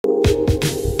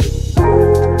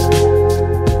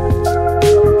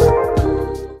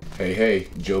Hey,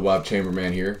 Joe Bob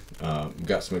Chamberman here.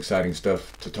 Got some exciting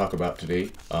stuff to talk about today.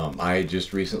 I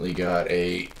just recently got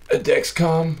a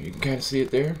Dexcom. You can kind of see it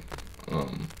there.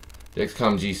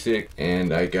 Dexcom G6,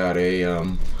 and I got a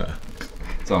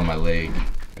it's on my leg.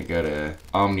 I got a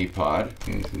Omnipod.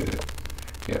 Can you see that?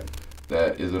 Yeah,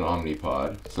 that is an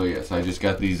Omnipod. So yes, I just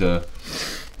got these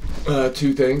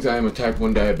two things. I am a type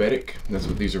 1 diabetic. That's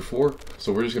what these are for.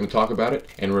 So we're just going to talk about it.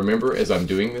 And remember, as I'm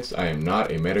doing this, I am not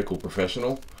a medical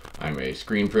professional. I'm a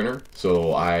screen printer.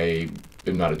 So I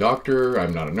am not a doctor.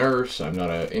 I'm not a nurse. I'm not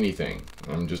anything.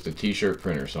 I'm just a t-shirt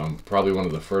printer. So I'm probably one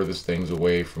of the furthest things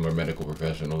away from a medical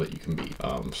professional that you can be.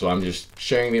 So I'm just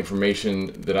sharing the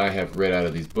information that I have read out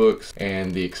of these books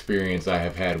and the experience I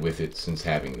have had with it since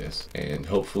having this. And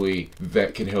hopefully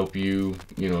that can help you,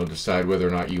 decide whether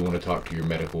or not you want to talk to your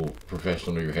medical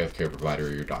professional or your healthcare provider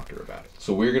or your doctor about it.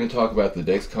 So we're going to talk about the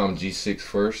Dexcom G6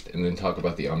 first, and then talk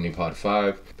about the Omnipod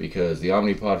 5, because the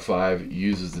Omnipod 5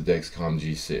 uses the Dexcom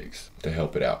G6 to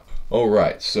help it out.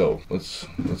 Alright, so let's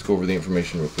go over the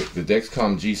information real quick. The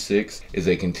Dexcom G6 is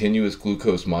a continuous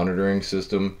glucose monitoring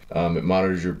system. It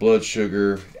monitors your blood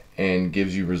sugar and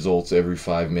gives you results every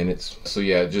 5 minutes. So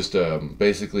yeah, just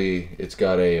basically it's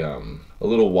got a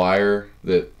little wire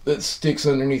that sticks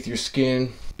underneath your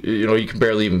skin. You can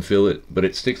barely even feel it, but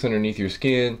it sticks underneath your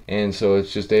skin, and so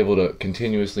it's just able to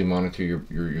continuously monitor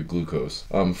your glucose.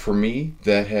 For me,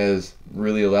 that has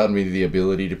really allowed me the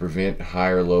ability to prevent high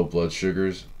or low blood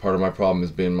sugars. Part of my problem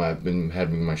has been I've been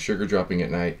having my sugar dropping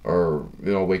at night, or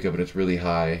I'll wake up and it's really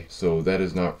high, so that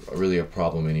is not really a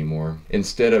problem anymore.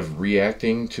 Instead of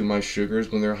reacting to my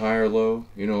sugars when they're high or low,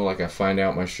 like I find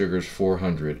out my sugar's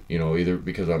 400, either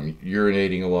because I'm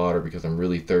urinating a lot or because I'm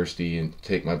really thirsty, and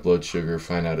take my blood sugar,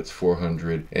 find out it's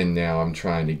 400, and now I'm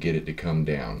trying to get it to come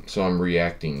down. So I'm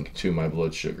reacting to my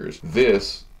blood sugars.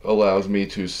 This allows me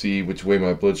to see which way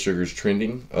my blood sugar is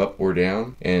trending, up or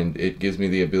down, and it gives me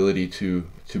the ability to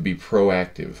be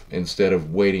proactive. Instead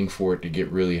of waiting for it to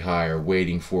get really high or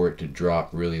waiting for it to drop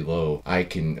really low,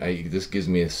 this gives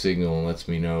me a signal and lets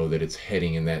me know that it's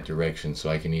heading in that direction, so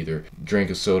I can either drink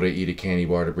a soda, eat a candy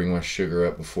bar to bring my sugar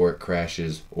up before it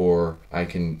crashes, or I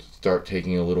can start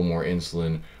taking a little more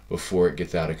insulin before it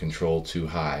gets out of control too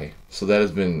high. So that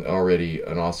has been already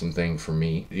an awesome thing for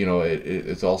me.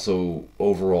 It's also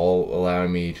overall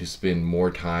allowing me to spend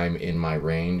more time in my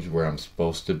range where I'm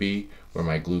supposed to be, where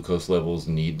my glucose levels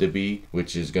need to be,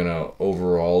 which is gonna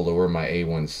overall lower my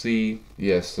A1C.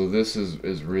 Yes, so this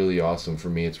is really awesome for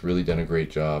me. It's really done a great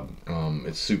job.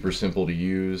 It's super simple to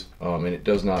use, and it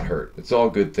does not hurt. It's all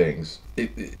good things.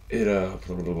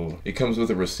 It comes with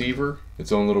a receiver,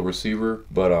 its own little receiver,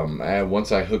 but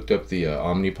once I hooked up the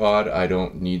Omnipod, I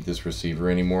don't need this receiver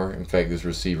anymore. In fact, this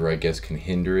receiver, I guess, can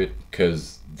hinder it,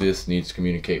 because this needs to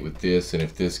communicate with this, and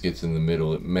if this gets in the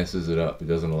middle, it messes it up. It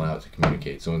doesn't allow it to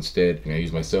communicate. So instead, I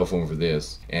use my cell phone for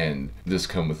this, and this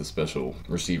comes with a special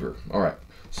receiver. Alright,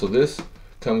 so this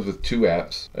comes with two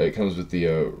apps. It comes with the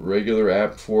regular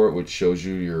app for it, which shows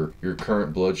you your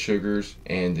current blood sugars,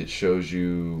 and it shows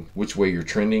you which way you're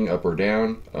trending, up or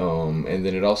down, and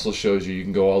then it also shows you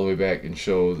can go all the way back and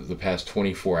show the past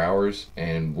 24 hours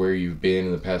and where you've been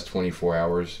in the past 24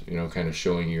 hours, kind of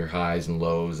showing your highs and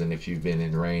lows and if you've been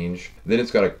in range. Then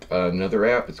it's got another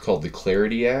app. It's called the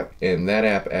Clarity app, and that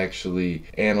app actually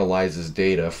analyzes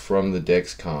data from the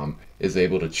Dexcom, is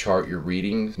able to chart your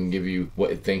readings and give you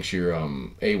what it thinks your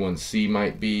A1C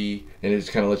might be, and it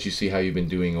just kind of lets you see how you've been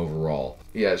doing overall.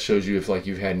 Yeah, it shows you if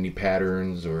you've had any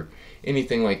patterns or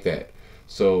anything like that.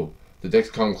 So the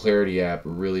Dexcom Clarity app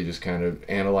really just kind of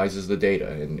analyzes the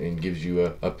data and gives you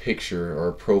a picture or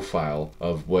a profile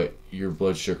of what your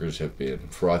blood sugars have been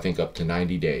for, I think, up to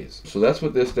 90 days. So that's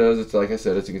what this does. It's, like I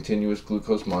said, it's a continuous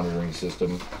glucose monitoring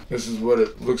system. This is what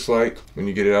it looks like when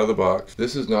you get it out of the box.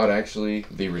 This is not actually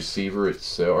the receiver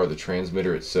itself or the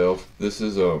transmitter itself. This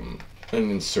is an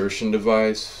insertion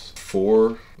device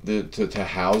for to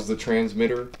house the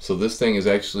transmitter. So this thing is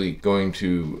actually going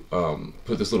to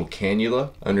put this little cannula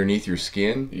underneath your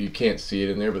skin. You can't see it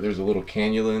in there, but there's a little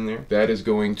cannula in there. That is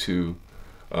going to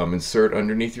insert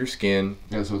underneath your skin.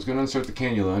 Yeah, so it's going to insert the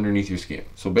cannula underneath your skin.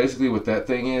 So basically what that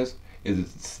thing is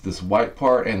it's this white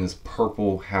part and this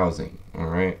purple housing.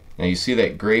 Alright, now you see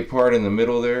that gray part in the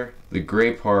middle there? The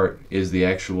gray part is the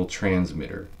actual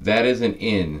transmitter. That isn't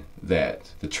in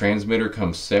that. The transmitter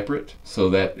comes separate. So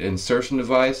that insertion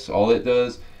device, all it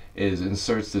does is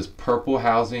inserts this purple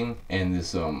housing and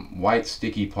this white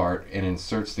sticky part, and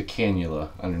inserts the cannula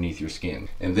underneath your skin.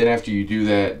 And then after you do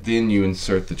that, then you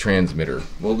insert the transmitter.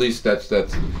 Well, at least that's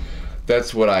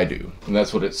that's what I do, and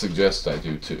that's what it suggests I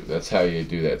do too. That's how you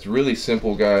do that. It's really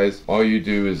simple, guys. All you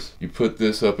do is you put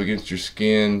this up against your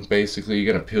skin. Basically,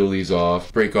 you're gonna peel these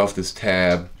off, break off this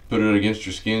tab, put it against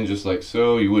your skin just like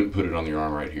so. You wouldn't put it on your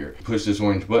arm right here. Push this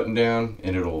orange button down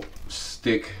and it'll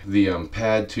stick the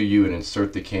pad to you and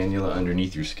insert the cannula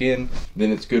underneath your skin.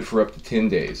 Then it's good for up to 10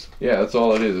 days. Yeah, that's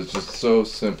all it is. It's just so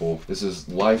simple. This is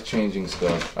life-changing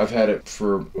stuff. I've had it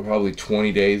for probably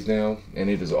 20 days now, and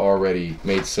it has already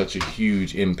made such a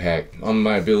huge impact on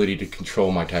my ability to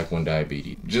control my type 1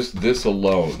 diabetes. Just this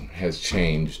alone has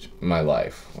changed my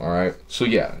life, all right? So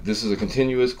yeah, this is a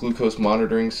continuous glucose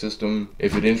monitoring system.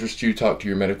 If it interests you, talk to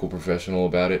your medical professional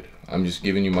about it. I'm just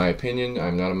giving you my opinion.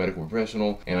 I'm not a medical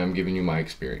professional, and I'm giving you my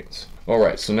experience.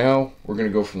 Alright, so now we're going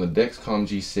to go from the Dexcom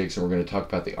G6 and we're going to talk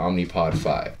about the Omnipod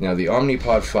 5. Now the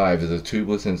Omnipod 5 is a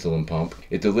tubeless insulin pump.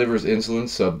 It delivers insulin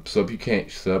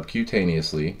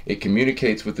subcutaneously. It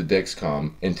communicates with the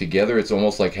Dexcom, and together it's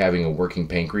almost like having a working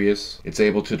pancreas. It's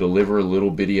able to deliver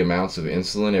little bitty amounts of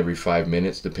insulin every 5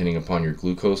 minutes depending upon your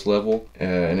glucose level,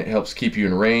 and it helps keep you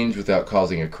in range without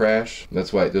causing a crash.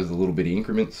 That's why it does the little bitty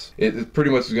increments. It pretty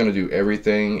much is going to do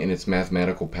everything in its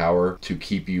mathematical power to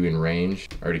keep you in range,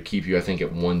 or to keep you, I think,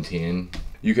 at 110.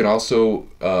 You can also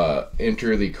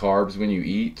enter the carbs when you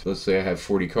eat. Let's say I have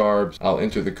 40 carbs. I'll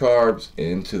enter the carbs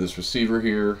into this receiver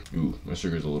here. Ooh, my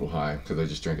sugar's a little high because I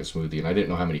just drank a smoothie and I didn't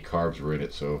know how many carbs were in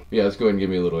it. So yeah, let's go ahead and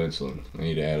give me a little insulin. I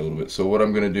need to add a little bit. So what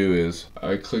I'm going to do is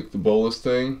I click the bolus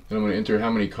thing and I'm going to enter how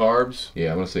many carbs.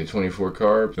 Yeah, I'm going to say 24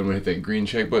 carbs. I'm going to hit that green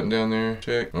check button down there.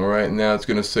 Check. All right, now it's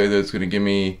going to say that it's going to give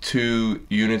me 2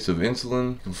 units of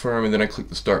insulin. Confirm, and then I click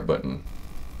the start button.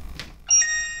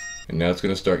 And now it's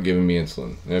going to start giving me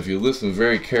insulin. Now if you listen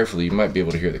very carefully, you might be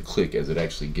able to hear the click as it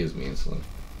actually gives me insulin.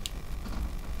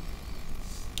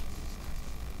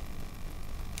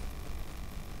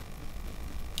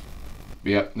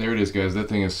 Yeah, there it is, guys. That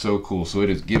thing is so cool. So it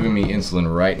is giving me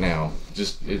insulin right now.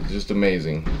 It's just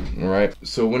amazing. All right.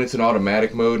 So when it's in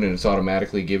automatic mode and it's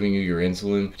automatically giving you your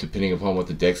insulin, depending upon what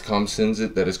the Dexcom sends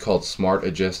it, that is called Smart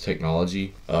Adjust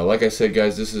technology. Like I said,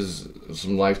 guys, this is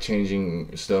some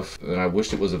life-changing stuff, and I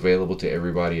wish it was available to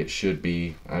everybody. It should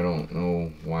be. I don't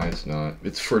know why it's not.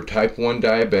 It's for type 1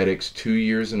 diabetics 2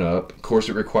 years and up. Of course,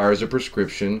 it requires a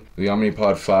prescription. The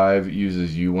Omnipod 5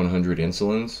 uses U100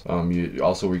 insulins. It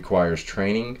also requires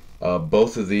training.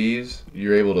 Both of these,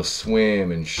 you're able to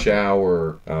swim and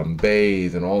shower,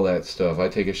 bathe, and all that stuff. I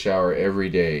take a shower every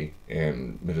day,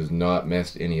 and it has not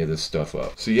messed any of this stuff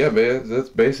up. So yeah, man, that's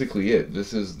basically it.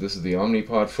 This is the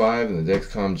Omnipod 5 and the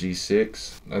Dexcom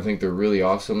G6. I think they're really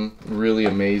awesome, really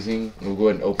amazing. We'll go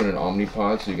ahead and open an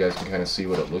Omnipod so you guys can kind of see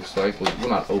what it looks like. We'll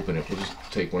not open it. We'll just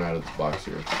take one out of the box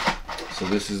here. So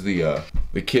this is the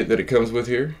kit that it comes with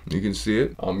here. You can see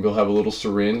it. You'll have a little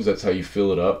syringe. That's how you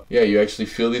fill it up. Yeah, you actually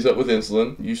fill these up with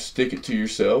insulin. You stick it to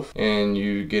yourself and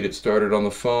you get it started on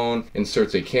the phone.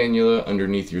 Inserts a cannula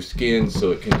underneath your skin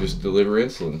so it can just deliver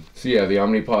insulin. So yeah, the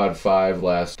Omnipod 5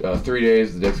 lasts 3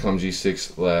 days. The Dexcom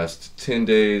G6 lasts 10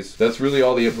 days. That's really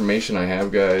all the information I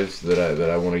have, guys, that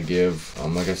I want to give.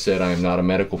 Like I said, I am not a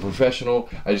medical professional.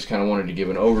 I just kind of wanted to give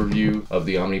an overview of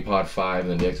the Omnipod 5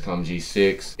 and the Dexcom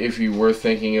G6. If you were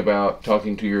thinking about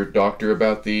talking to your doctor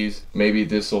about these, maybe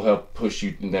this will help push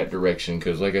you in that direction,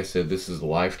 because like I said, this is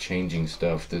life-changing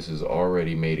stuff. This has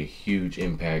already made a huge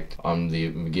impact on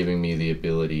giving me the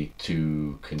ability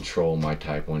to control my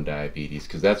type 1 diabetes,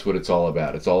 because that's what it's all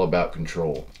about. It's all about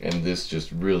control, and this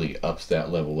just really ups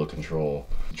that level of control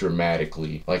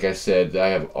dramatically. Like I said, I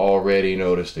have already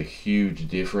noticed a huge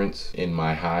difference in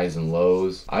my highs and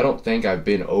lows. I don't think I've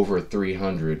been over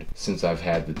 300 since I've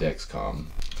had the Dexcom.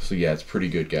 So yeah, it's pretty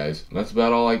good, guys. And that's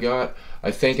about all I got.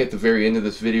 I think at the very end of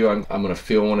this video, I'm gonna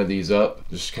fill one of these up,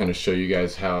 just kind of show you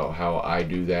guys how I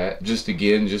do that. Just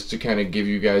to kind of give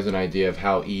you guys an idea of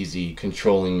how easy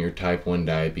controlling your type 1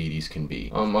 diabetes can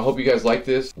be. I hope you guys like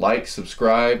this. Like,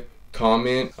 subscribe,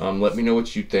 comment, let me know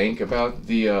what you think about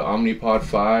the Omnipod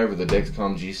 5 or the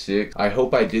Dexcom G6. I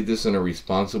hope I did this in a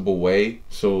responsible way,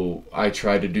 so I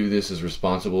tried to do this as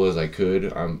responsible as I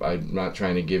could. I'm not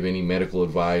trying to give any medical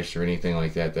advice or anything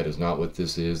like that. That is not what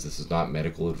this is. This is not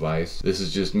medical advice. This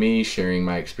is just me sharing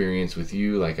my experience with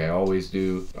you like I always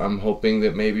do. I'm hoping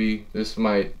that maybe this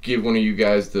might give one of you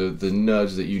guys the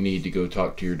nudge that you need to go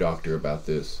talk to your doctor about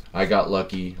this. I got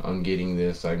lucky on getting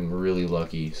this. I'm really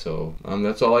lucky. So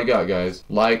that's all I got, guys.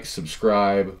 Like,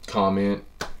 subscribe, comment,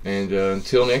 and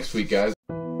until next week, guys.